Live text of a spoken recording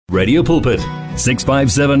Radio Pulpit,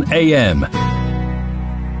 657 AM.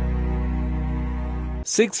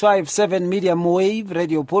 657 medium wave,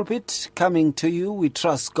 Radio Pulpit, coming to you. We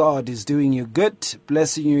trust God is doing you good,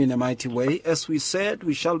 blessing you in a mighty way. As we said,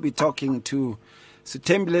 we shall be talking to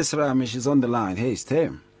Sithembile Serame. She's on the line. Hey,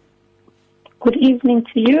 Stem. Good evening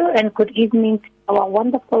to you, and good evening to our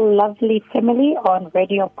wonderful, lovely family on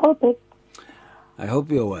Radio Pulpit. I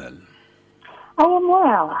hope you're well. I am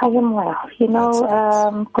well. You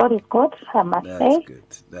know, God is good, I must say.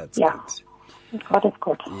 That's good. God is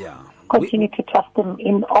good. Yeah. Continue to trust Him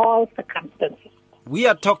in all circumstances. We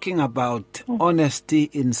are talking about honesty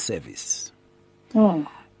in service.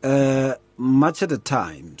 Much of the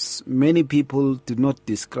times, many people do not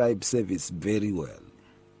describe service very well.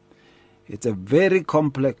 It's a very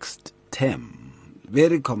complex term,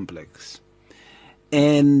 very complex.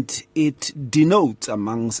 And it denotes,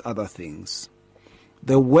 amongst other things,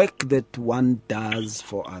 the work that one does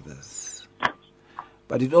for others.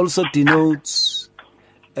 But it also denotes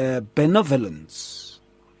benevolence,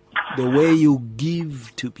 the way you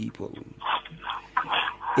give to people.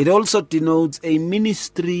 It also denotes a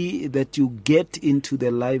ministry that you get into the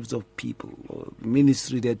lives of people, or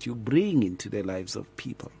ministry that you bring into the lives of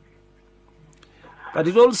people. But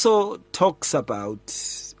it also talks about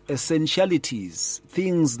essentialities,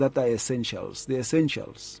 things that are essentials, the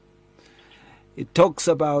essentials. It talks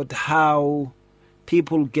about how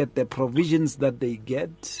people get the provisions that they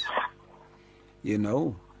get, you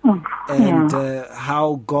know, and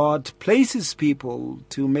how God places people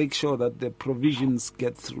to make sure that the provisions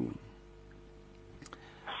get through.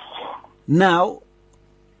 Now,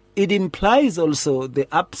 it implies also the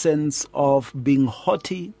absence of being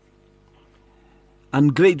haughty,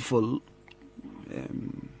 ungrateful,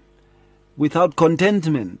 without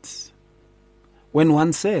contentment when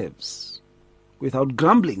one serves, without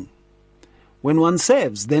grumbling. When one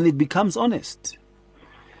serves, then it becomes honest.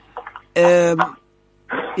 It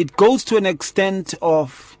goes to an extent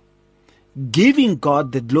of giving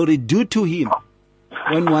God the glory due to Him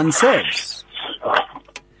when one serves.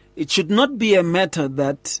 It should not be a matter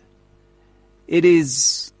that it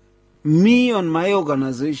is me on my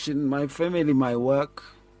organization, my family, my work,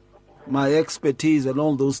 my expertise and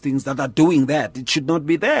all those things that are doing that. It should not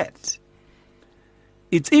be that.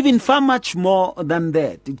 It's even far much more than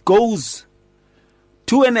that. It goes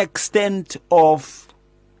to an extent of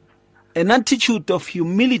an attitude of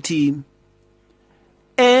humility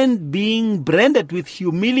and being branded with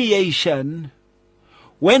humiliation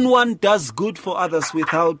when one does good for others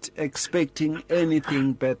without expecting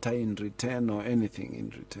anything better in return or anything in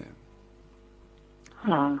return.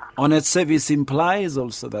 Honest service implies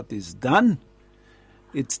also that it's done.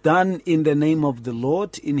 It's done in the name of the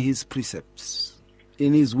Lord, in His precepts,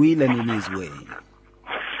 in His will and in His way.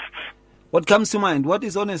 What comes to mind? What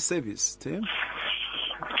is honest service, Tim?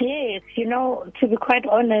 Yes, you know, to be quite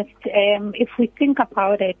honest, if we think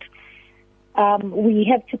about it, we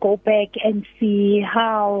have to go back and see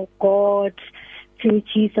how God, through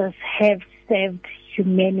Jesus, have served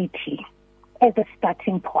humanity as a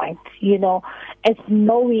starting point, you know, as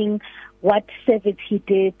knowing what service He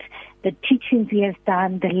did, the teachings He has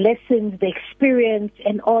done, the lessons, the experience,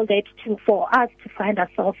 and all that for us to find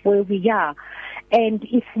ourselves where we are. And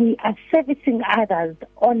if we are servicing others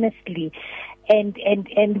honestly and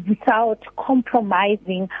without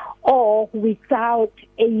compromising or without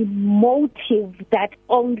a motive that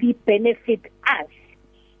only benefits us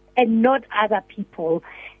and not other people,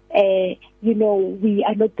 you know, we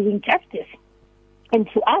are not doing justice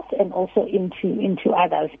into us and also into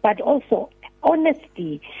others. But also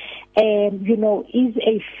honesty, you know, is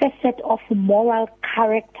a facet of moral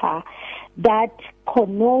character that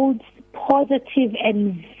connotes positive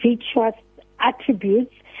and virtuous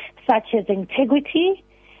attributes such as integrity,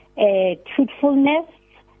 truthfulness,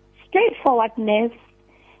 straightforwardness,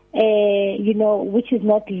 you know, which is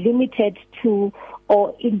not limited to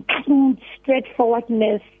or includes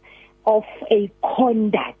straightforwardness of a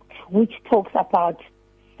conduct, which talks about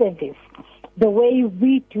service, the way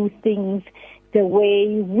we do things, the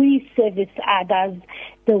way we service others,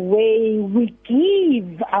 the way we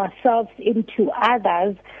give ourselves into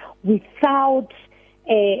others without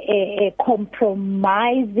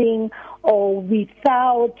compromising or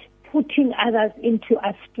without putting others into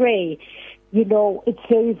astray. You know, it's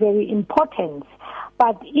very, very important.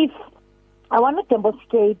 But if I want to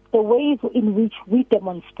demonstrate the ways in which we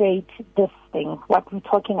demonstrate this thing, what we're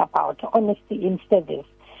talking about, honesty in service.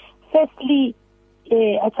 Firstly,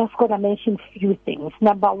 I just going to mention a few things.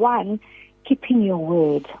 Number one, keeping your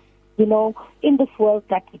word. You know, in this world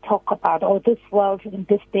that we talk about, or this world in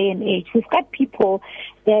this day and age, we've got people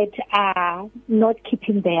that are not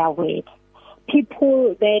keeping their word.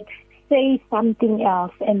 People that say something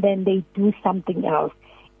else and then they do something else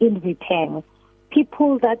in return.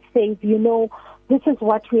 People that say, you know, this is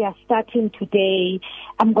what we are starting today.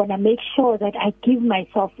 I'm going to make sure that I give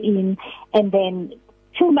myself in, and then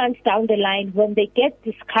 2 months down the line, when they get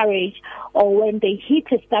discouraged or when they hit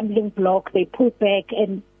a stumbling block, they pull back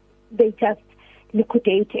and they just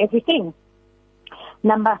liquidate everything.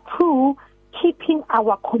 Number 2, keeping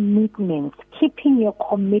our commitments, keeping your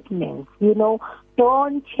commitments. You know,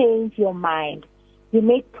 don't change your mind. You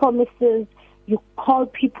make promises, you call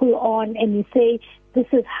people on and you say, this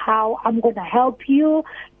is how I'm going to help you,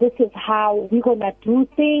 this is how we're going to do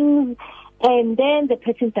things, and then the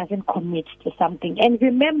person doesn't commit to something. And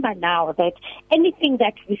remember now that anything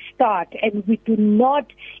that we start and we do not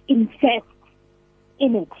invest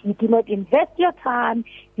in it, you do not invest your time,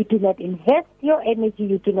 you do not invest your energy,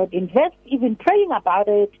 you do not invest even praying about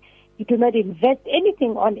it, you do not invest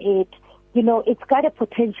anything on it, you know, it's got a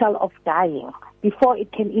potential of dying before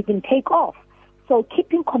it can even take off. So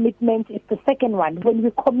keeping commitment is the second one. When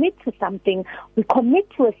we commit to something, we commit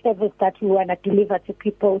to a service that we want to deliver to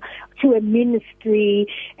people, to a ministry,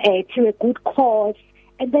 to a good cause,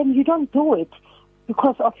 and then you don't do it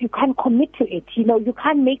because of you can't commit to it. You know, you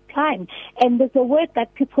can't make time. And there's a word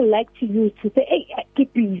that people like to use to say, hey,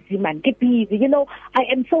 get busy, man, get busy. You know, I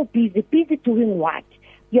am so busy. Busy doing what?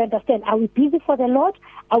 You understand? Are we busy for the Lord?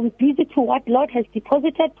 Are we busy to what Lord has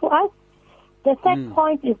deposited to us? The third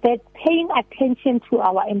point is that paying attention to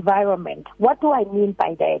our environment. What do I mean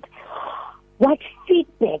by that? What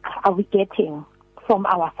feedback are we getting from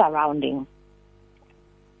our surroundings?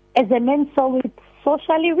 As a man sow it, so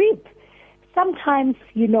shall he reap. Sometimes,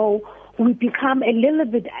 you know, we become a little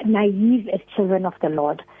bit naive as children of the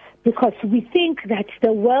Lord because we think that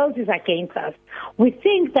the world is against us. We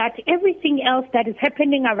think that everything else that is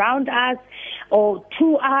happening around us or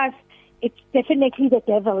to us, it's definitely the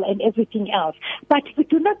devil and everything else. But we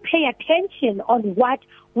do not pay attention on what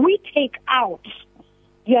we take out.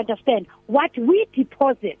 You understand? What we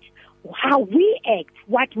deposit, how we act,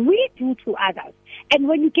 what we do to others. And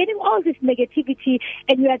when you're getting all this negativity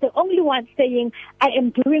and you are the only one saying, I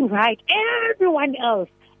am doing right, everyone else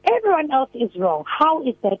is wrong. How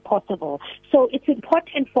is that possible? So it's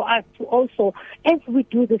important for us to also, as we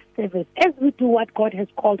do this service, as we do what God has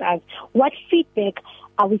called us, what feedback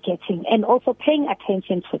are we getting? And also paying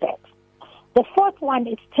attention to that. The fourth one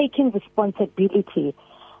is taking responsibility.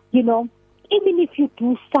 You know, even if you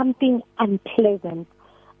do something unpleasant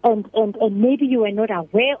and maybe you are not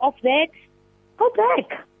aware of that, go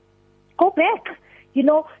back. Go back. You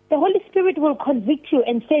know, the Holy Spirit will convict you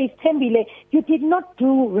and say, Thembile, you did not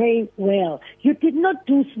do Ray well. You did not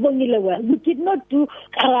do Sibongile well. You did not do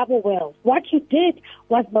Karabo well. What you did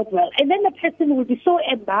was not well. And then the person will be so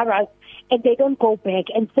embarrassed and they don't go back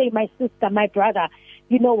and say, my sister, my brother,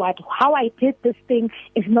 you know what, how I did this thing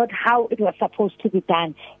is not how it was supposed to be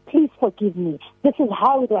done. Please forgive me. This is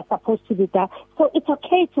how it was supposed to be done. So it's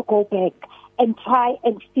okay to go back and try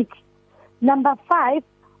and fix. Number 5,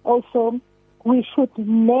 also, we should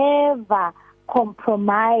never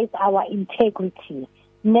compromise our integrity.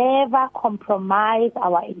 Never compromise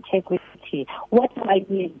our integrity. What do I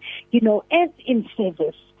mean? You know, as in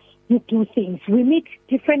service, you do things. We meet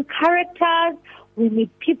different characters. We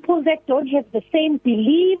meet people that don't have the same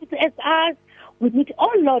beliefs as us. We meet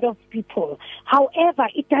a lot of people. However,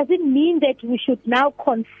 it doesn't mean that we should now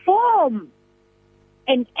conform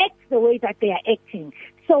and act the way that they are acting.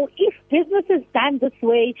 So if business is done this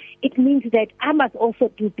way, it means that I must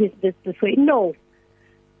also do business this way. No,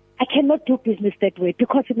 I cannot do business that way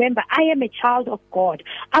because remember, I am a child of God.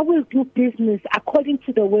 I will do business according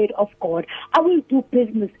to the word of God. I will do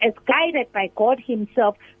business as guided by God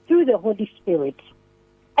himself through the Holy Spirit.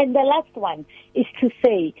 And the last one is to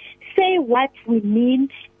say what we mean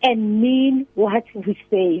and mean what we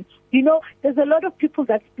say. You know, there's a lot of people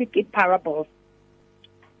that speak in parables.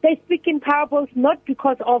 They speak in parables not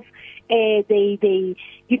because of they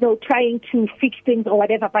trying to fix things or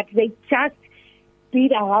whatever, but they just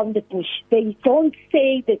beat around the bush. They don't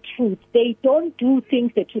say the truth. They don't do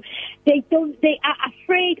things the truth. They are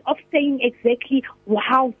afraid of saying exactly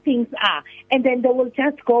how things are. And then they will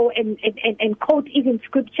just go and quote even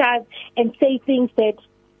scriptures and say things that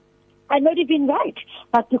are not even right.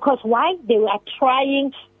 But because why? They are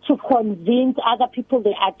trying to convince other people.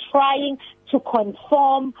 They are trying to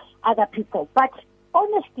conform other people. But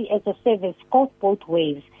honesty as a service goes both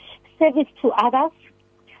ways. Service to others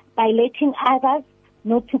by letting others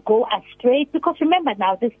not to go astray. Because remember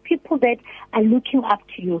now, there's people that are looking up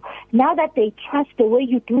to you. Now that they trust the way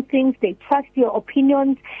you do things, they trust your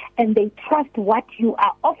opinions, and they trust what you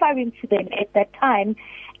are offering to them at that time,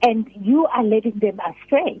 and you are letting them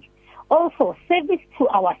astray. Also, service to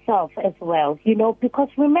ourselves as well, because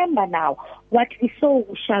remember now, what we sow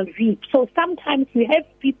we shall reap. So sometimes we have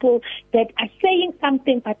people that are saying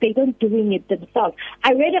something, but they don't doing it themselves.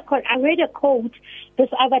 I read a quote this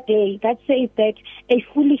other day that says that a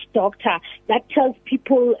foolish doctor that tells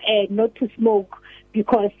people not to smoke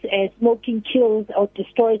because smoking kills or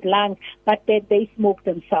destroys lungs, but that they smoke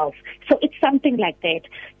themselves. So it's something like that.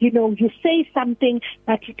 You say something,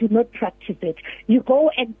 but you do not practice it. You go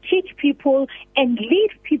and teach people and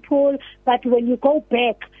lead people, but when you go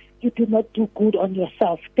back, you do not do good on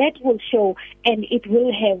yourself. That will show, and it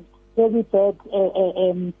will have very bad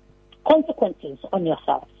consequences on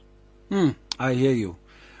yourself. I hear you.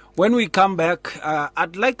 When we come back,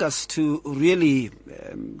 I'd like us to really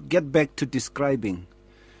get back to describing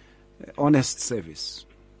honest service,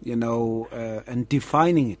 and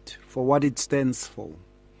defining it for what it stands for.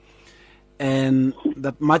 And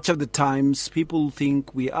that much of the times people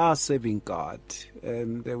think we are serving God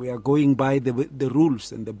and we are going by the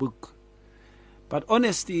rules and the book. But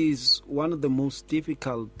honesty is one of the most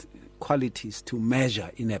difficult qualities to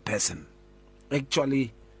measure in a person.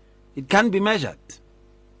 Actually, it can be measured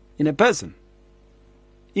in a person.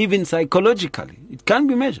 Even psychologically, it can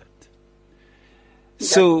be measured.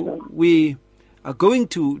 So we are going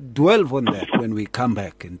to dwell on that when we come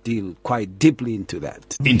back and deal quite deeply into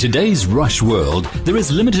that. In today's rush world, there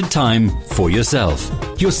is limited time for yourself.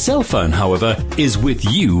 Your cell phone, however, is with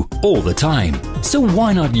you all the time. So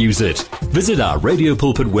why not use it? Visit our Radio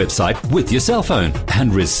Pulpit website with your cell phone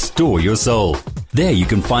and restore your soul. There you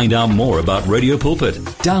can find out more about Radio Pulpit.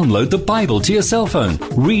 Download the Bible to your cell phone.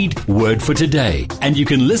 Read Word for Today. And you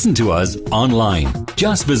can listen to us online.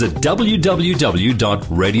 Just visit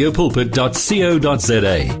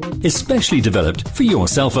www.radiopulpit.co.za. Especially developed for your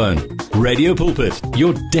cell phone. Radio Pulpit,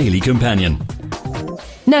 your daily companion.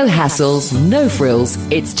 No hassles, no frills.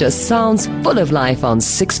 It's just sounds full of life on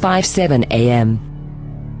 657 AM.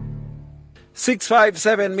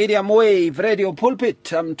 657 Medium Wave Radio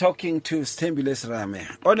Pulpit. I'm talking to Sthembile Rame.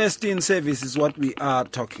 Honesty in service is what we are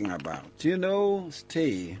talking about.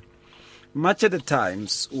 Much of the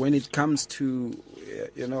times when it comes to,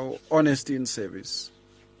 honesty in service,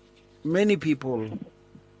 many people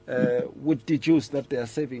would deduce that they are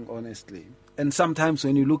serving honestly. And sometimes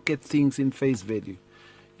when you look at things in face value,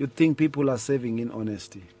 you think people are serving in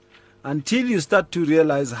honesty. Until you start to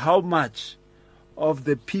realize how much of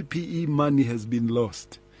the PPE money has been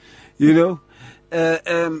lost, and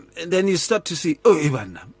then you start to see,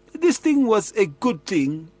 this thing was a good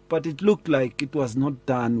thing, but it looked like it was not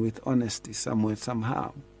done with honesty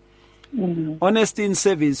somehow. Mm-hmm. Honesty in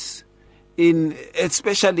service,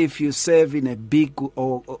 especially if you serve in a big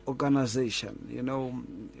organization,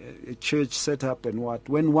 a church set up and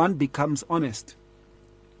when one becomes honest,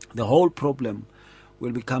 the whole problem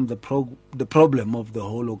will become the problem of the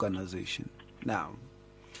whole organization. Now,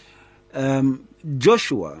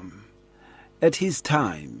 Joshua, at his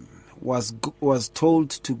time, was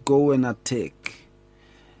told to go and attack.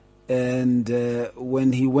 And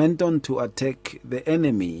when he went on to attack the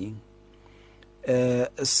enemy,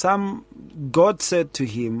 God said to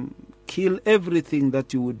him, kill everything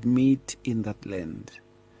that you would meet in that land,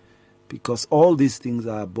 because all these things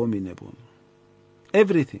are abominable.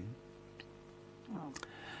 Everything.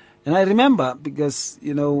 And I remember because,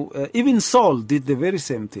 even Saul did the very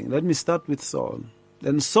same thing. Let me start with Saul.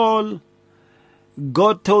 Then Saul,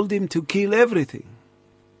 God told him to kill everything.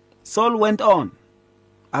 Saul went on,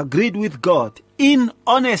 agreed with God in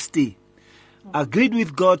honesty, agreed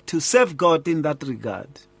with God to serve God in that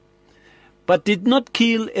regard, but did not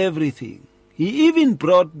kill everything. He even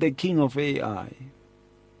brought the king of Ai,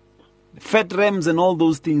 fat rams and all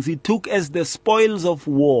those things he took as the spoils of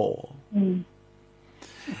war. Mm.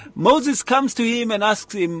 Moses comes to him and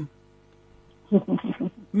asks him,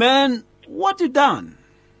 man, what you done?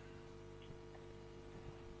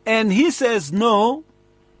 And he says, no,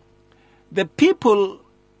 the people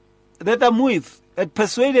that I'm with had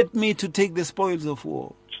persuaded me to take the spoils of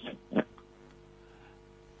war.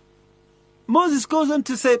 Moses goes on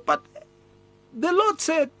to say, but the Lord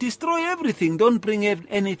said, destroy everything, don't bring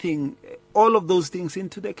anything, all of those things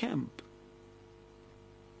into the camp.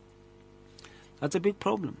 That's a big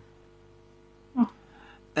problem.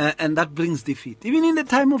 And that brings defeat. Even in the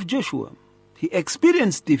time of Joshua, he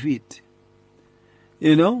experienced defeat.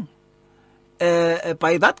 By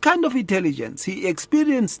that kind of intelligence, he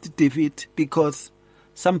experienced defeat because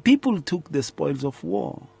Some people took the spoils of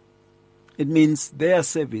war. It means their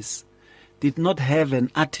service did not have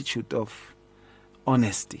an attitude of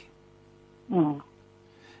honesty.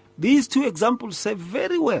 These two examples say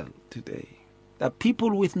very well today that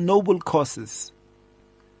people with noble causes,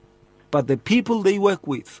 but the people they work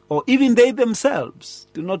with, or even they themselves,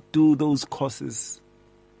 do not do those causes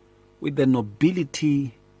with the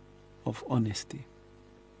nobility of honesty.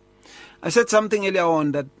 I said something earlier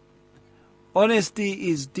on that honesty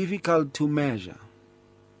is difficult to measure.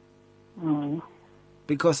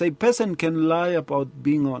 Because a person can lie about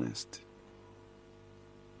being honest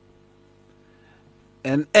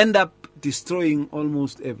and end up destroying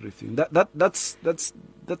almost everything. That's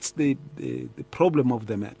the problem of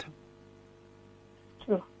the matter.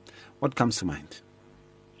 True. What comes to mind?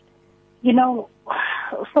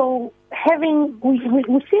 So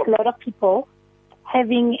we see a lot of people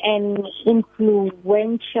having an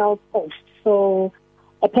influential post. So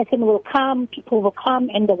a person will come, people will come,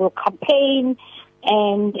 and they will campaign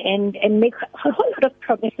and make a whole lot of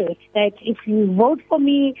promises that if you vote for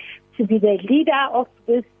me to be the leader of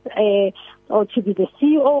this or to be the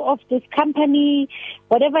CEO of this company,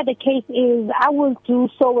 whatever the case is, I will do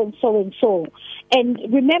so and so and so. And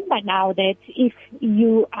remember now that if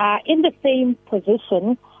you are in the same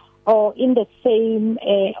position or in the same,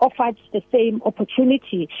 offered the same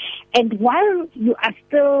opportunity, and while you are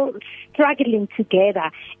still struggling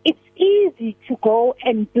together, it's easy to go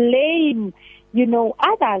and blame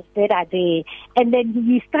others that are there. And then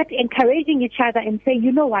we start encouraging each other and say,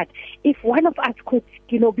 you know what, if one of us could,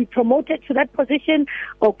 be promoted to that position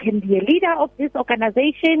or can be a leader of this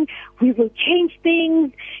organization, we will change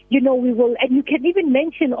things, we will, and you can even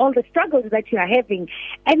mention all the struggles that you are having.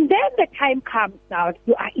 And then the time comes now,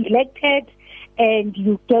 you are elected and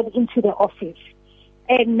you get into the office.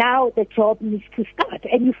 And now the job needs to start.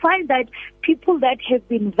 And you find that people that have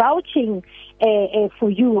been vouching for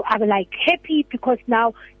you are like happy because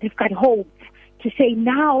now they've got hope to say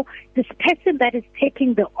then this person that is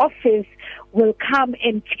taking the office will come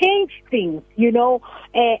and change things,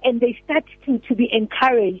 and they start to be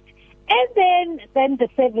encouraged. And then the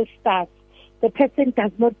service starts. The person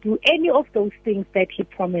does not do any of those things that he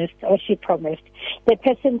promised or she promised. The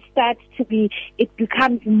person starts it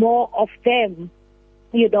becomes more of them,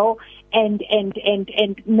 and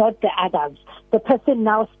not the others. The person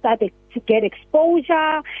now started to get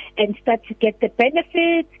exposure and start to get the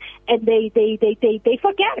benefits, and they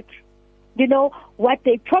forget, what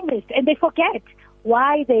they promised, and they forget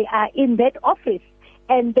why they are in that office,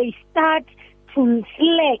 and they start to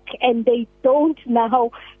slack, and they don't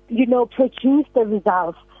now, produce the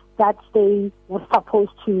results that they were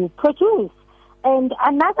supposed to produce. And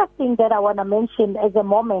another thing that I want to mention as a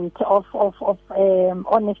moment of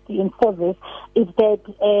honesty in service is that,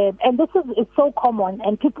 and this is so common,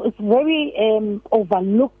 and it's very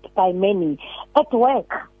overlooked by many at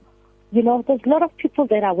work. There's a lot of people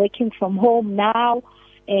that are working from home now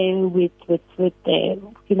with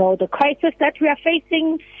the crisis that we are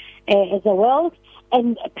facing as a world,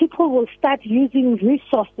 and people will start using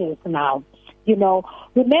resources now.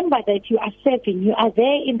 Remember that you are serving, you are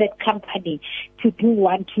there in that company to do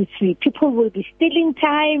 1, 2, 3. People will be stealing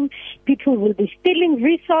time, people will be stealing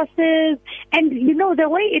resources, and the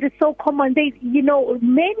way it is so common,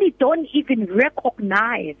 many don't even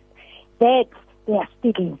recognize that they are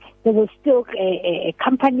stealing. They will steal a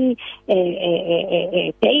company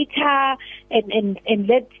data and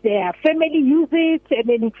let their family use it, and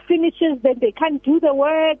then it finishes, then they can't do the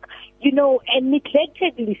work, and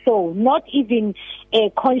neglectedly so, not even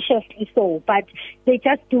consciously so, but they're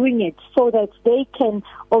just doing it so that they can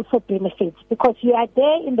also benefit, because you are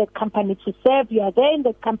there in that company to serve, you are there in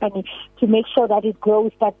that company to make sure that it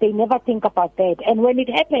grows, but they never think about that. And when it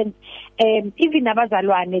happens, even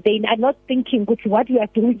abazalwane, they are not thinking what you are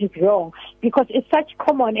doing is wrong, because it's such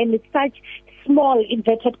common and it's such small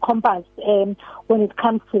inverted commas when it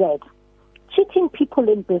comes to that. Cheating people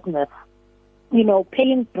in business,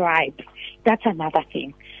 paying bribes, that's another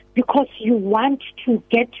thing. Because you want to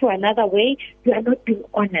get to another way, you are not being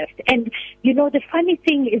honest. And, the funny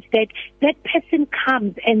thing is that person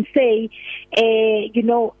comes and say, hey,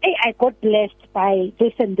 I got blessed by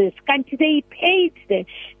this and this. They paid the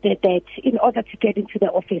debt in order to get into the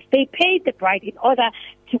office. They paid the bribe in order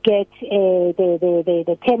to get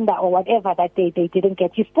the tender or whatever that they didn't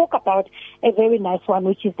get. You spoke about a very nice one,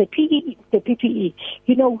 which is the PPE.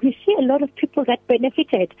 We see a lot of people that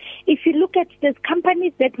benefited. If you look at these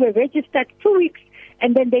companies that were registered 2 weeks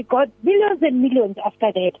and then they got millions and millions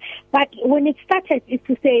after that. But when it started, is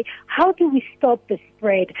to say, how do we stop the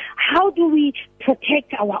spread? How do we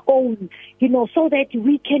protect our own, so that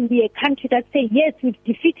we can be a country that say, yes, we've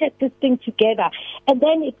defeated this thing together, and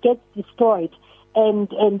then it gets destroyed, and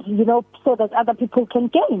so that other people can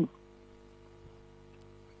gain.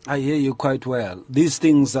 I hear you quite well. These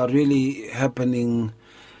things are really happening,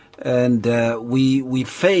 and we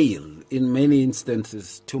fail in many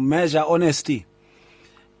instances to measure honesty.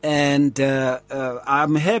 And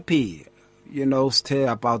I'm happy, Stay,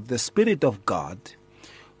 about the Spirit of God,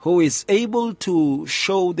 who is able to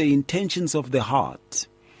show the intentions of the heart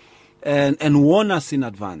and warn us in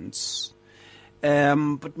advance.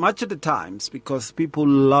 But much of the times, because people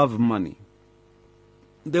love money,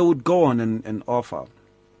 they would go on and offer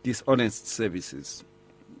dishonest services,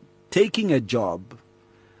 taking a job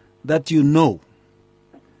that you're not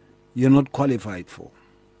qualified for,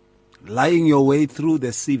 lying your way through the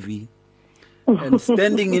CV and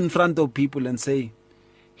standing in front of people and say,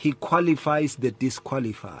 he qualifies the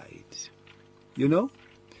disqualified, and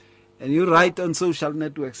you write on social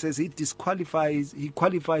networks, says he qualifies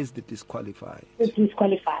the disqualified.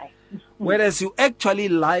 Whereas you actually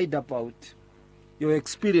lied about your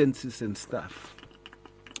experiences and stuff.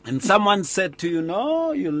 And someone said to you,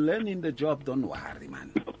 no, you'll learn in the job, don't worry,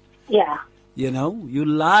 man. Yeah. You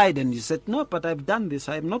lied and you said, no, but I've done this.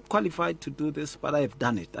 I am not qualified to do this, but I've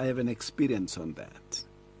done it. I have an experience on that.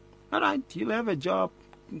 All right, you'll have a job,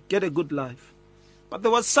 get a good life. But there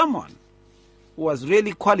was someone who was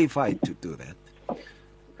really qualified to do that.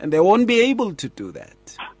 And they won't be able to do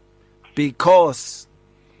that because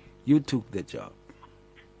you took the job.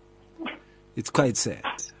 It's quite sad.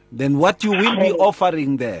 Then what you will be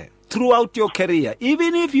offering there throughout your career,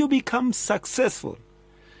 even if you become successful,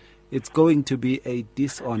 it's going to be a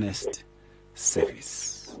dishonest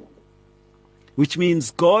service. Which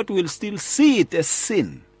means God will still see it as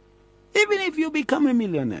sin. Even if you become a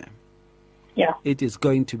millionaire, it is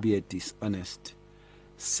going to be a dishonest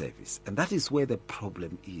service. And that is where the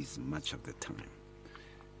problem is much of the time.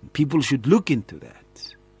 People should look into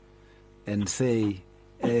that and say,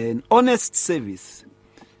 an honest service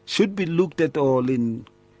should be looked at all in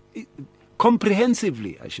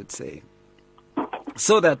comprehensively, I should say,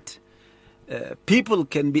 so that people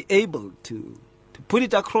can be able to put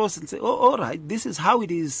it across and say, oh, all right, this is how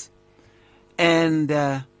it is. And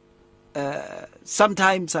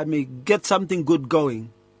sometimes I may get something good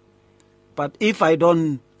going, but if I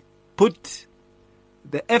don't put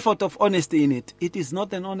the effort of honesty in it, it is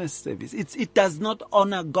not an honest service. It does not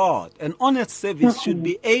honor God. An honest service should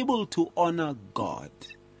be able to honor God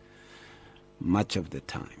much of the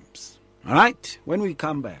times. All right, when we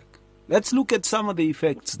come back, let's look at some of the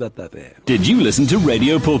effects that are there. Did you listen to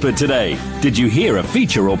Radio Pulpit today? Did you hear a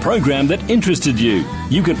feature or program that interested you?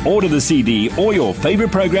 You can order the CD or your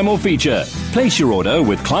favorite program or feature. Place your order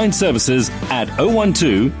with client services at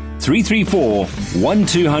 012 334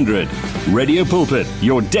 1200. Radio Pulpit,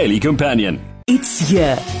 your daily companion. It's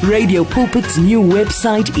here. Radio Pulpit's new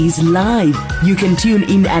website is live. You can tune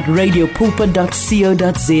in at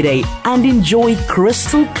radiopulpit.co.za and enjoy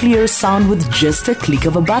crystal clear sound with just a click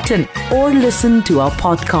of a button, or listen to our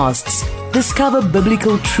podcasts. Discover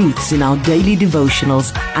biblical truths in our daily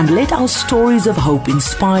devotionals and let our stories of hope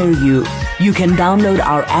inspire you. You can download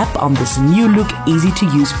our app on this new look, easy to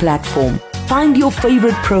use platform. Find your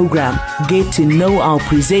favorite program, get to know our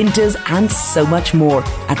presenters, and so much more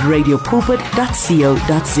at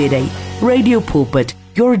radiopulpit.co.za. Radio Pulpit,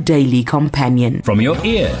 your daily companion. From your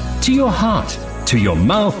ear to your heart, to your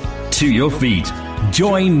mouth, to your feet.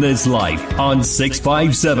 Join this life on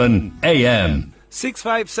 657 AM.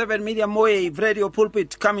 657 Medium Wave, Radio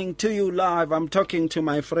Pulpit, coming to you live. I'm talking to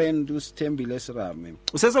my friend Thembile Serame.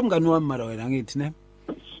 Usesamngani wami mara wena ngithi ne?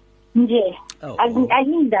 Yeah. I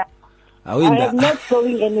need that. I am not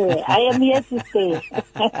going anywhere. I am here to stay.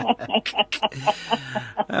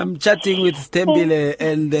 I'm chatting with Thembile,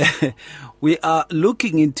 and we are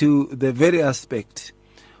looking into the very aspect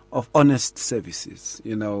of honest services,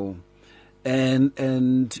 and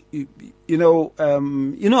you know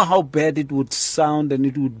how bad it would sound and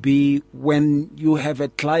it would be when you have a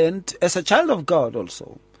client, as a child of God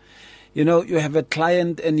also. You have a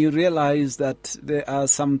client and you realize that there are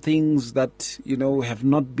some things that, have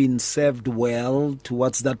not been served well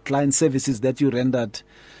towards that client, services that you rendered.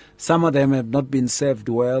 Some of them have not been served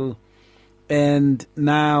well. And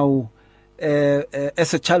now,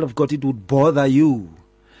 as a child of God, it would bother you,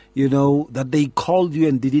 that they called you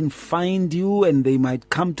and didn't find you, and they might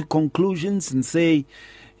come to conclusions and say,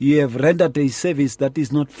 you have rendered a service that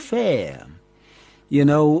is not fair.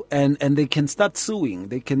 And they can start suing.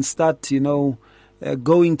 They can start,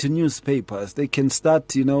 going to newspapers. They can start,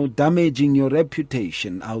 damaging your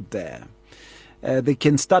reputation out there. They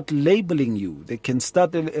can start labeling you. They can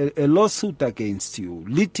start a lawsuit against you.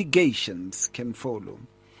 Litigations can follow.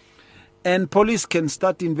 And police can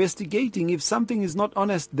start investigating. If something is not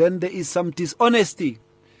honest, then there is some dishonesty.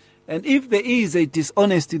 And if there is a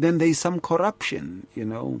dishonesty, then there is some corruption,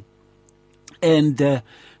 And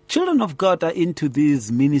children of God are into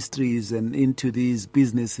these ministries and into these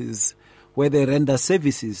businesses where they render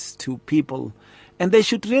services to people. And they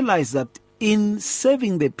should realize that in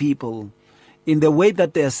serving the people, in the way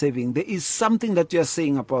that they are serving, there is something that you are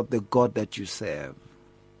saying about the God that you serve.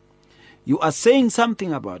 You are saying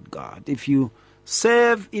something about God. If you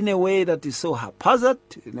serve in a way that is so haphazard,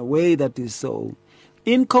 in a way that is so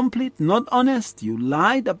incomplete, not honest, you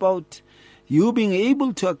lied about you being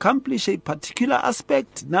able to accomplish a particular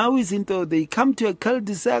aspect, now is into they come to a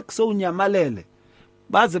cul-de-sac, so nyamalele,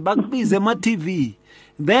 baze bakbize ma TV,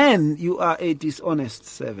 then you are a dishonest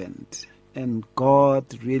servant. And God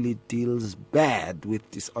really deals bad with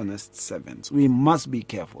dishonest servants. We must be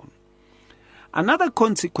careful. Another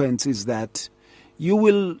consequence is that you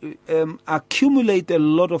will accumulate a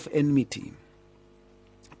lot of enmity.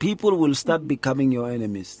 People will start becoming your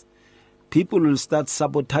enemies. People will start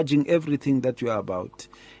sabotaging everything that you are about.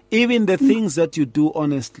 Even the things that you do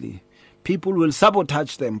honestly, people will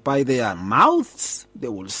sabotage them by their mouths. They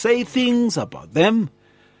will say things about them,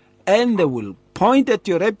 and they will point at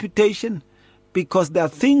your reputation because there are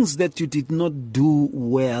things that you did not do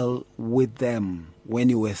well with them when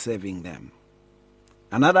you were serving them.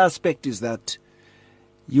 Another aspect is that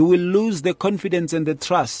you will lose the confidence and the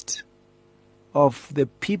trust of the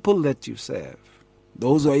people that you serve.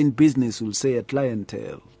 Those who are in business will say a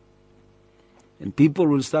clientele. And people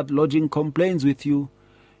will start lodging complaints with you.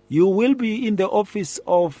 You will be in the office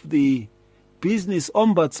of the business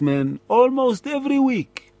ombudsman almost every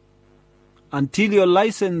week until your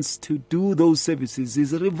license to do those services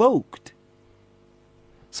is revoked.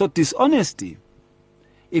 So dishonesty,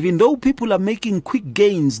 even though people are making quick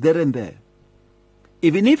gains there and there,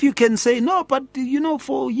 even if you can say, no, but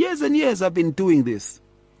for years and years I've been doing this,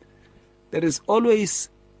 there is always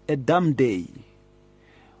a dumb day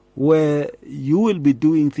where you will be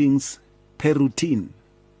doing things per routine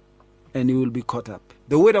and you will be caught up.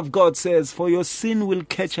 The word of God says, for your sin will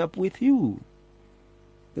catch up with you.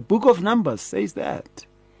 The book of Numbers says that.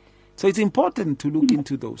 So it's important to look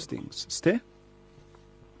into those things. Stay?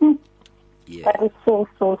 Yeah. That is so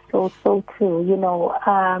true.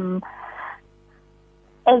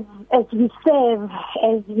 As we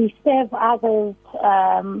serve others,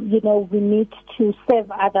 we need to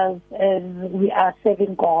serve others as we are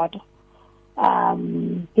serving God.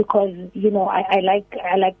 Because I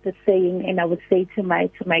like the saying, and I would say to my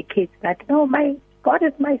kids that my God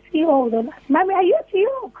is my CEO. They're like, Mommy, are you a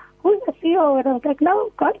CEO? Who's the CEO? And I was like,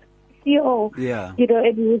 no, God is the CEO. Yeah.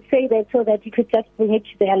 And we would say that so that you could just bring it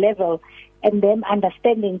to their level and them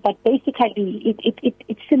understanding. But basically,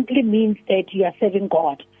 it simply means that you are serving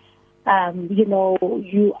God.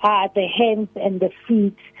 You are the hands and the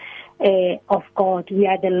feet of God. We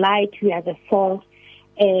are the light. We are the salt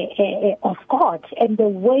of God. And the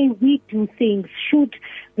way we do things should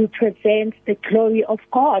represent the glory of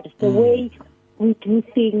God. The way we do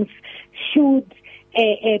things should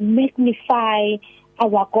magnify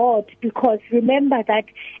our God. Because remember that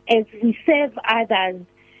as we serve others,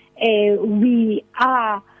 we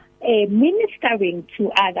are ministering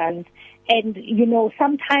to others. And,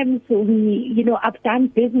 sometimes we, I've done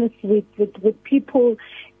business with people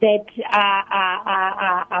that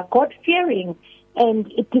are God-fearing,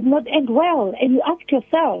 and it did not end well. And you ask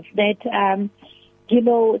yourself that,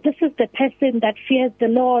 this is the person that fears the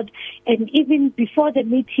Lord. And even before the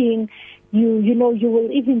meeting, you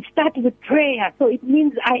will even start with prayer. So it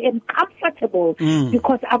means I am comfortable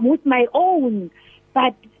because I'm with my own.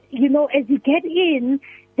 But, as you get in,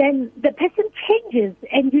 then the person changes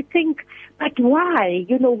and you think, but why?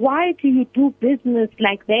 Why do you do business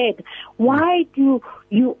like that? Why do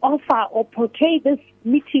you offer or portray this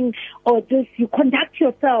meeting or you conduct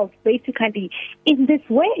yourself basically in this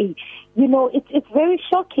way? It's very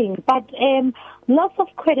shocking, but loss of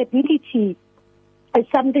credibility is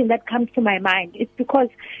something that comes to my mind. It's because,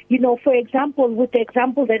 for example, with the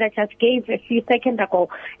example that I just gave a few seconds ago,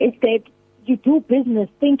 is that you do business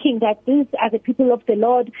thinking that these are the people of the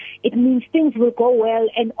Lord. It means things will go well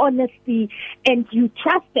and honesty, and you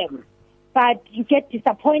trust them. But you get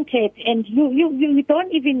disappointed, and you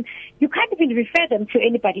can't even refer them to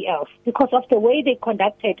anybody else because of the way they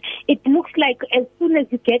conducted. It looks like as soon as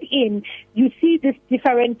you get in, you see this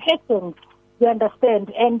different person. You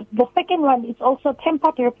understand? And the second one is also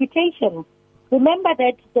tempered reputation. Remember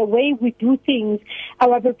that the way we do things,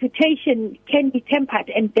 our reputation can be tempered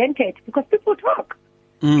and dented because people talk.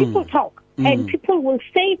 People talk. And people will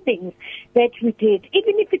say things that we did,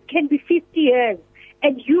 even if it can be 50 years,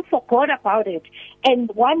 and you forgot about it. And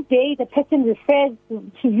one day the person refers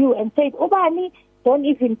to you and says, Obani, don't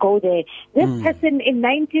even go there. This person in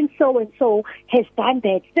 19 so-and-so has done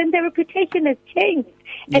that. Then the reputation has changed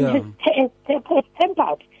and has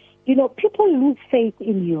tempered. You know, people lose faith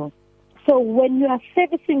in you. So when you are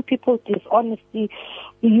servicing people's dishonesty,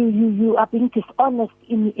 you are being dishonest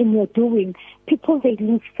in your doing, people, they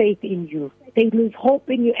lose faith in you. They lose hope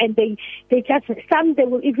in you, and they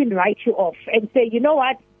will even write you off and say, you know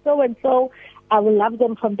what, so-and-so, I will love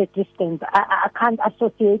them from the distance. I can't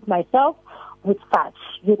associate myself with such,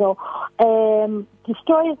 you know.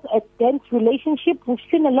 Destroys a dense relationship. We've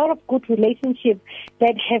seen a lot of good relationships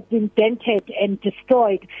that have been dented and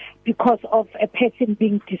destroyed because of a person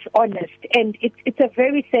being dishonest. And it's a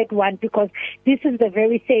very sad one, because this is the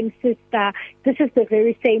very same sister, this is the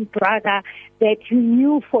very same brother that you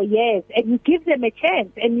knew for years, and you give them a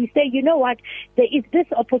chance and you say, you know what, there is this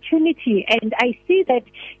opportunity, and I see that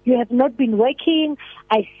you have not been working.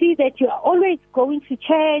 I see that you are always going to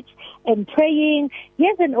church and praying.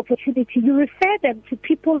 Here's an opportunity. You refer them to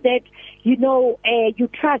people that you know you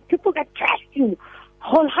trust, people that trust you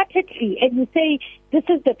wholeheartedly, and you say, this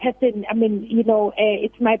is the person, I mean, you know,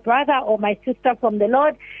 it's my brother or my sister from the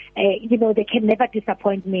Lord, you know, they can never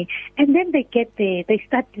disappoint me. And then they get there, they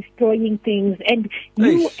start destroying things, and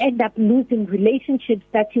you end up losing relationships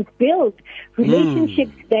that you've built,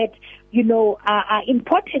 relationships that, you know, are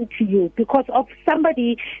important to you because of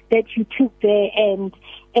somebody that you took there and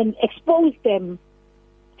exposed them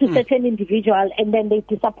to certain individual, and then they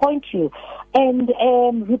disappoint you. And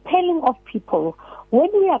repelling of people, when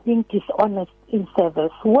we are being dishonest in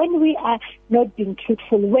service, when we are not being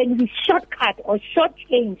truthful, when we shortcut or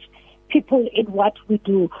shortchange people in what we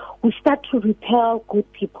do, we start to repel good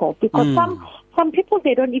people, because some people,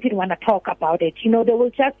 they don't even want to talk about it. You know, they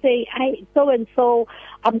will just say, so-and-so,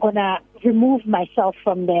 I'm going to remove myself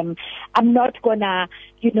from them. I'm not going to,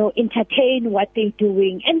 you know, entertain what they're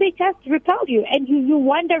doing. And they just repel you. And you're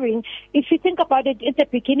wondering, if you think about it, at the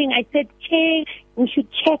beginning, I said, we should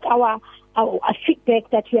check our feedback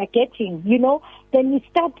that we are getting, you know. Then you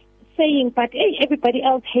start saying, but hey, everybody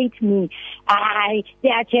else hates me. They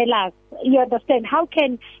are jealous. You understand? How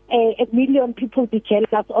can a million people be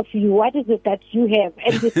jealous of you? What is it that you have?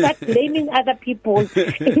 And you start blaming other people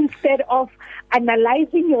instead of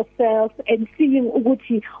analyzing yourself and seeing, what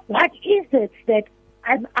is it that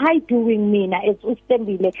am I doing, Mina, as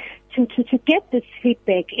Ustembile, to get this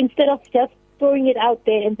feedback, instead of just throwing it out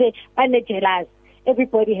there and say, I'm jealous.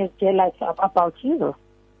 Everybody has jealous about you.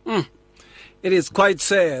 It is quite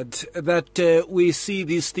sad that we see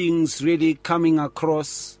these things really coming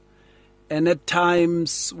across, and at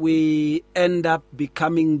times we end up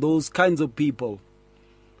becoming those kinds of people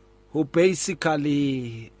who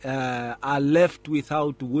basically are left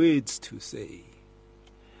without words to say.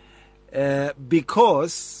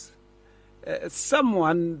 Because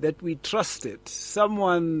someone that we trusted,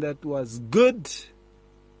 someone that was good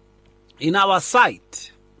in our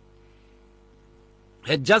sight,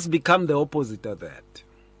 had just become the opposite of that.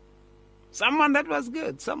 Someone that was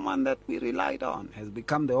good, someone that we relied on, has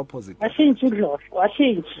become the opposite.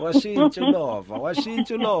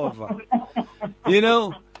 Washinchulova. You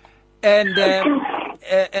know, and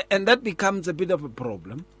that becomes a bit of a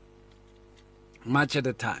problem much at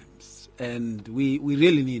the times. And we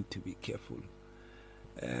really need to be careful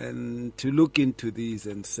and to look into these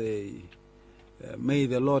and say, may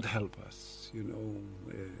the Lord help us, you know,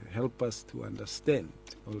 help us to understand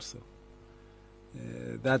also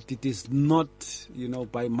that it is not, you know,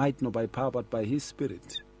 by might nor by power, but by His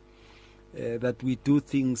Spirit, that we do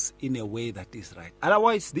things in a way that is right.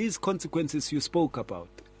 Otherwise, these consequences you spoke about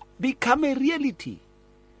become a reality.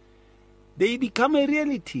 They become a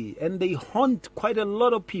reality, and they haunt quite a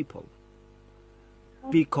lot of people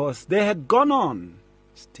because they had gone on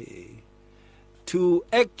to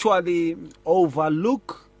actually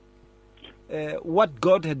overlook what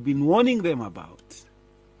God had been warning them about,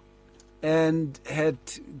 and had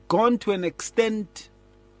gone to an extent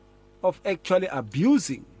of actually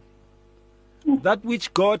abusing that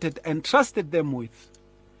which God had entrusted them with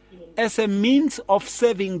as a means of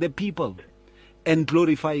serving the people and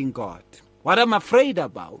glorifying God. What I'm afraid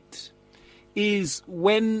about is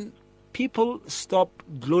when people stop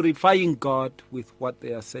glorifying God with what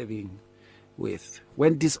they are serving with.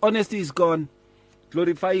 When dishonesty is gone,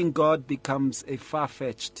 glorifying God becomes a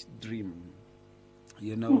far-fetched dream,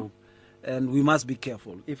 you know. And we must be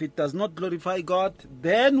careful. If it does not glorify God,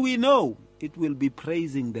 then we know it will be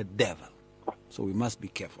praising the devil. So we must be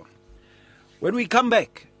careful. When we come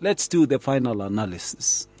back, let's do the final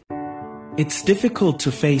analysis. It's difficult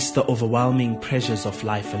to face the overwhelming pressures of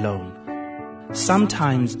life alone.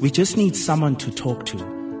 Sometimes we just need someone to talk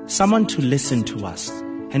to, someone to listen to us.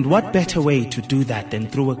 And what better way to do that than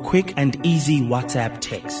through a quick and easy WhatsApp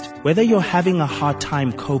text? Whether you're having a hard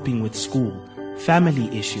time coping with school, family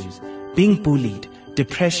issues, being bullied,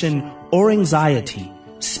 depression, or anxiety,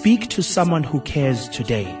 speak to someone who cares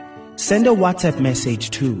today. Send a WhatsApp message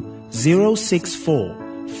to 064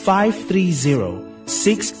 530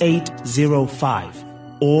 6805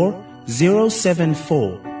 or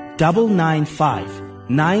 074 995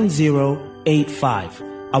 9085.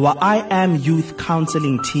 Our I Am Youth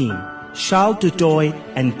Counseling team, Charles Dudoy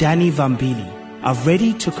and Danny Vambili, are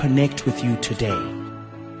ready to connect with you today.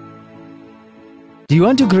 Do you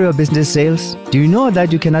want to grow your business sales? Do you know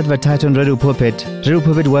that you can advertise on Radio Pulpit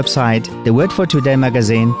website, the Word for Today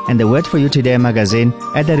magazine, and the Word for You Today magazine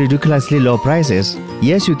at the ridiculously low prices?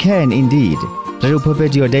 Yes, you can indeed. Radio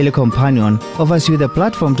Pulpit, your daily companion, offers you the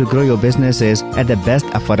platform to grow your businesses at the best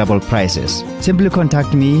affordable prices. Simply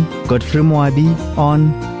contact me, Godfrey Moabi,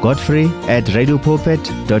 on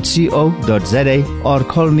godfrey@radiopulpit.co.za or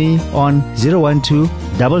call me on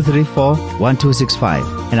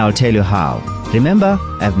 012-334-1265 and I'll tell you how. Remember,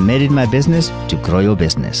 I've made it my business to grow your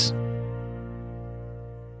business.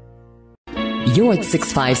 You're at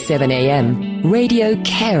 657 AM, radio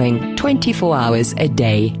caring 24 hours a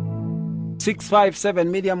day. 657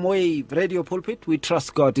 medium wave Radio Pulpit. We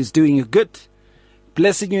trust God is doing you good,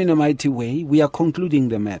 blessing you in a mighty way. We are concluding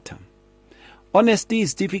the matter. Honesty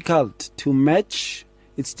is difficult to match.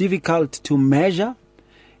 It's difficult to measure.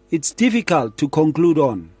 It's difficult to conclude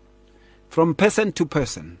on from person to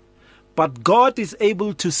person. But God is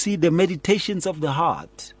able to see the meditations of the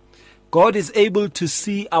heart. God is able to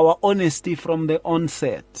see our honesty from the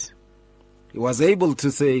onset. He was able to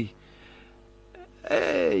say,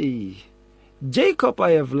 hey, Jacob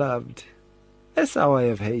I have loved, Esau I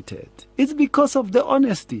have hated. It's because of the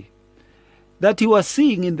honesty that he was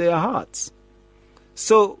seeing in their hearts.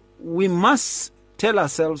 So we must tell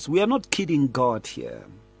ourselves we are not kidding God here.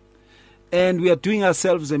 And we are doing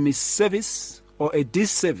ourselves a misservice or a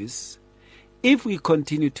disservice if we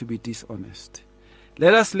continue to be dishonest.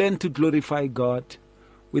 Let us learn to glorify God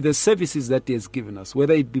with the services that He has given us,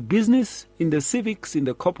 whether it be business, in the civics, in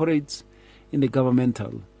the corporates, in the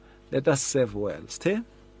governmental. Let us serve well. Stay.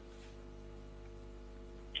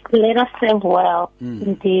 Let us serve well,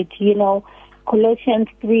 indeed. You know, Colossians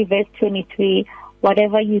 3 verse 23,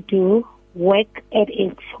 whatever you do, work at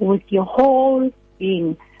it with your whole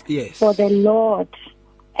being for the Lord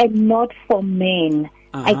and not for men.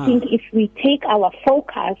 I think if we take our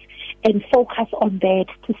focus and focus on that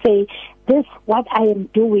to say, this, what I am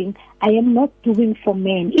doing, I am not doing for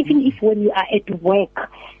men. Even if when you are at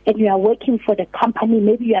work and you are working for the company,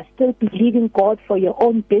 maybe you are still believing God for your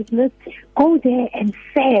own business, go there and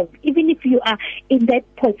serve. Even if you are in that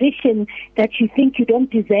position that you think you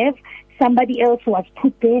don't deserve, somebody else was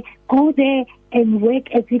put there, go there and work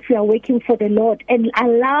as if you are working for the Lord and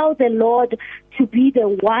allow the Lord to be the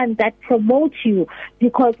one that promotes you,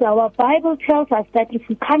 because our Bible tells us that if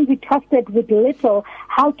we can't be trusted with little,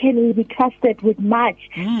 how can we be trusted with much?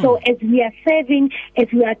 So as we are serving, as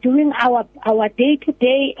we are doing our day to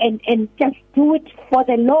day and just do it for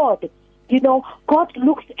the Lord, you know, God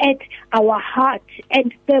looks at our heart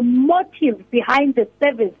and the motive behind the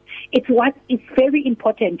service. It's what is very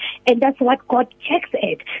important, and that's what God checks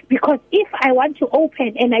at. Because if I want to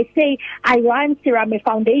open and I say I run Sirame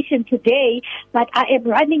Foundation today, but I am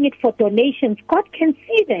running it for donations, God can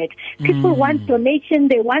see that. People want donation,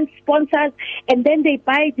 they want sponsors, and then they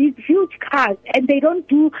buy these huge cars, and they don't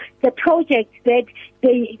do the projects that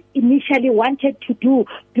they initially wanted to do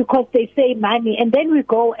because they say money. And then we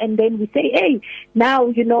go and then we say, hey, now,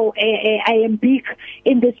 you know, I am big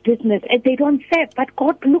in this business, and they don't serve. But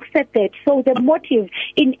God looks at that. So the motive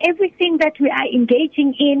in everything that we are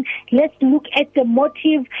engaging in, let's look at the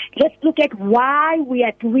motive. Let's look at why we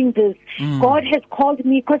are doing this. God has called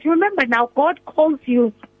me, because remember now, God calls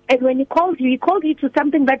you. And when He calls you to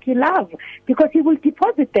something that you love, because He will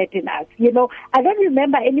deposit that in us. You know, I don't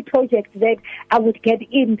remember any project that I would get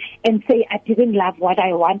in and say I didn't love what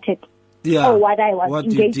I wanted or what I was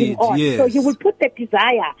engaging on. Yes. So you will put the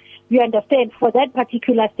desire, you understand, for that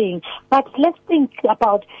particular thing. But let's think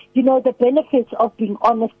about, you know, the benefits of being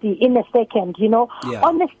honesty in a second. You know,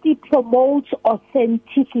 honesty promotes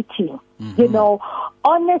authenticity. You know,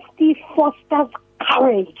 honesty fosters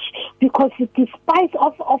courage, because despite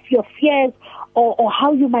of your fears or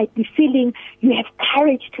how you might be feeling, you have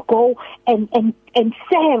courage to go and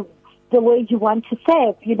serve the way you want to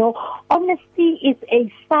serve. You know, honesty is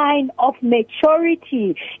a sign of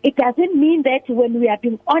maturity. It doesn't mean that when we are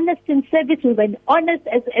being honest in service, we're being honest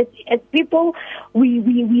as people,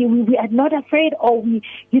 we are not afraid, or we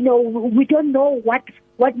don't know what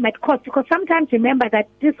might cost. Because sometimes remember that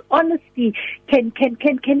this honesty can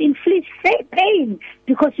inflict pain,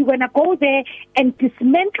 because you're gonna go there and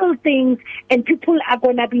dismantle things, and people are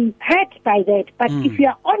gonna be hurt by that. But if you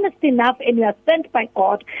are honest enough and you are sent by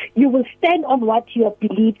God, you will stand on what you have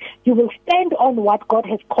believed. You will stand on what God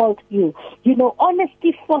has called you. You know,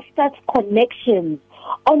 honesty fosters connections.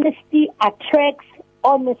 Honesty attracts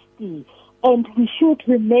honesty, and we should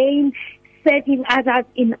remain serving others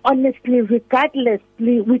in honestly, regardless.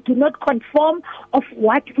 We do not conform of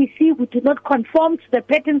what we see. We do not conform to the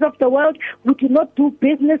patterns of the world. We do not do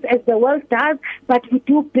business as the world does, but we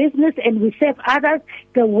do business and we serve others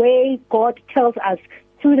the way God tells us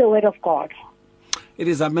through the Word of God. It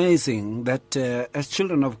is amazing that as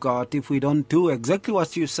children of God, if we don't do exactly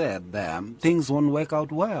what you said there, things won't work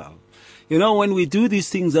out well. You know, when we do these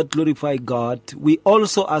things that glorify God, we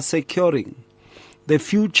also are securing the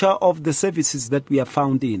future of the services that we are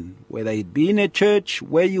found in, whether it be in a church,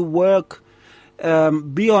 where you work.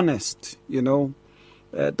 Be honest, you know.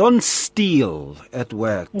 Don't steal at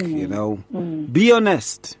work, you know. Be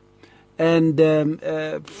honest. And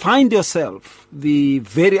find yourself the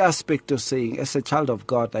very aspect of saying, as a child of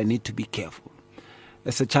God, I need to be careful.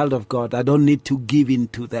 As a child of God, I don't need to give in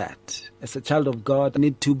to that. As a child of God, I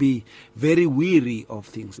need to be very weary of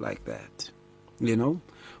things like that, you know.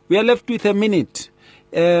 We are left with a minute.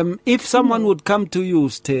 If someone would come to you,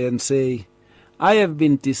 Stay, and say, I have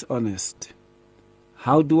been dishonest,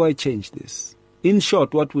 how do I change this? In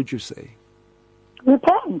short, what would you say?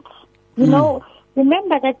 Repent. You know,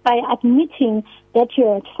 remember that by admitting that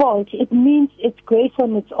you're at fault, it means it's grace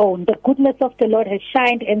on its own. The goodness of the Lord has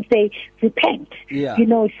shined, and say, repent. Yeah. You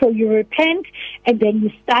know, so you repent, and then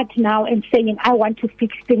you start now and saying, I want to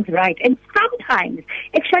fix things right. And sometimes,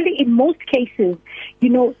 actually in most cases, you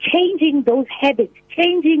know, changing those habits,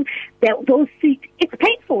 changing those things, it's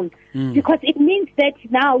painful, because it means that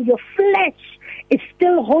now your flesh is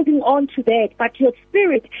still holding on to that, but your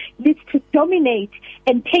spirit needs to dominate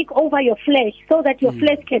and take over your flesh, so that your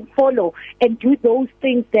flesh can follow and do those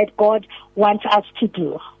things that God wants us to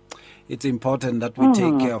do. It's important that we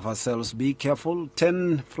take care of ourselves. Be careful.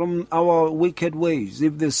 Turn from our wicked ways.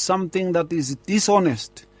 If there's something that is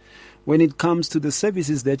dishonest when it comes to the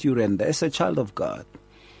services that you render as a child of God,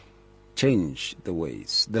 change the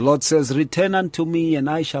ways. The Lord says, return unto me and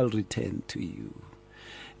I shall return to you.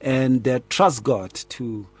 And trust God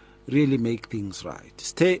to really make things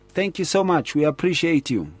right. Thank you so much. We appreciate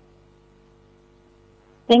you.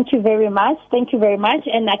 Thank you very much. Thank you very much.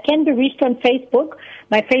 And I can be reached on Facebook.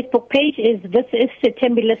 My Facebook page is This is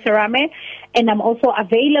Sithembile Serame, and I'm also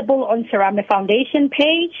available on Serame Foundation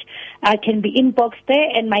page. I can be inboxed there,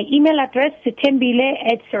 and my email address,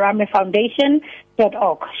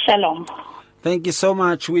 sithembile@seramefoundation.org. Shalom. Thank you so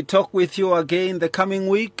much. We talk with you again the coming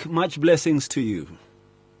week. Much blessings to you.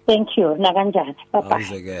 Thank you. Naganjani.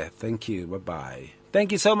 Bye-bye. Thank you. Bye-bye.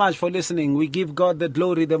 Thank you so much for listening. We give God the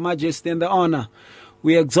glory, the majesty, and the honor.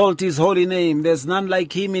 We exalt His holy name. There's none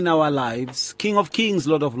like Him in our lives. King of kings,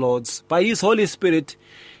 Lord of lords. By His Holy Spirit,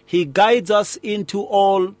 He guides us into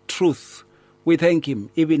all truth. We thank Him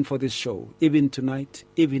even for this show, even tonight,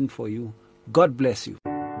 even for you. God bless you.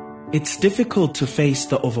 It's difficult to face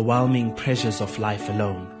the overwhelming pressures of life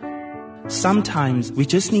alone. Sometimes we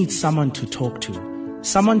just need someone to talk to,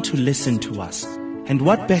 someone to listen to us. And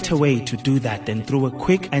what better way to do that than through a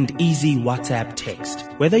quick and easy WhatsApp text?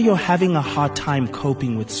 Whether you're having a hard time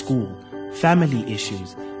coping with school, family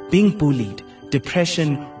issues, being bullied,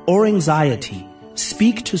 depression, or anxiety,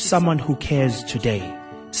 speak to someone who cares today.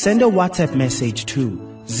 Send a WhatsApp message to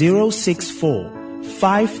 064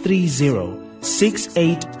 530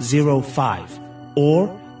 6805 or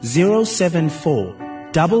 074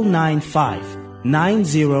 995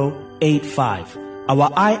 9085.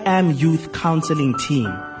 Our I Am Youth Counseling team,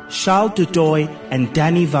 Charles Dudoy and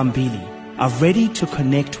Danny Vambili, are ready to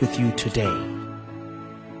connect with you today.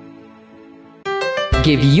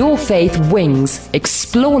 Give your faith wings.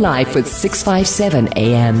 Explore life with 657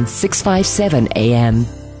 AM. 657 AM.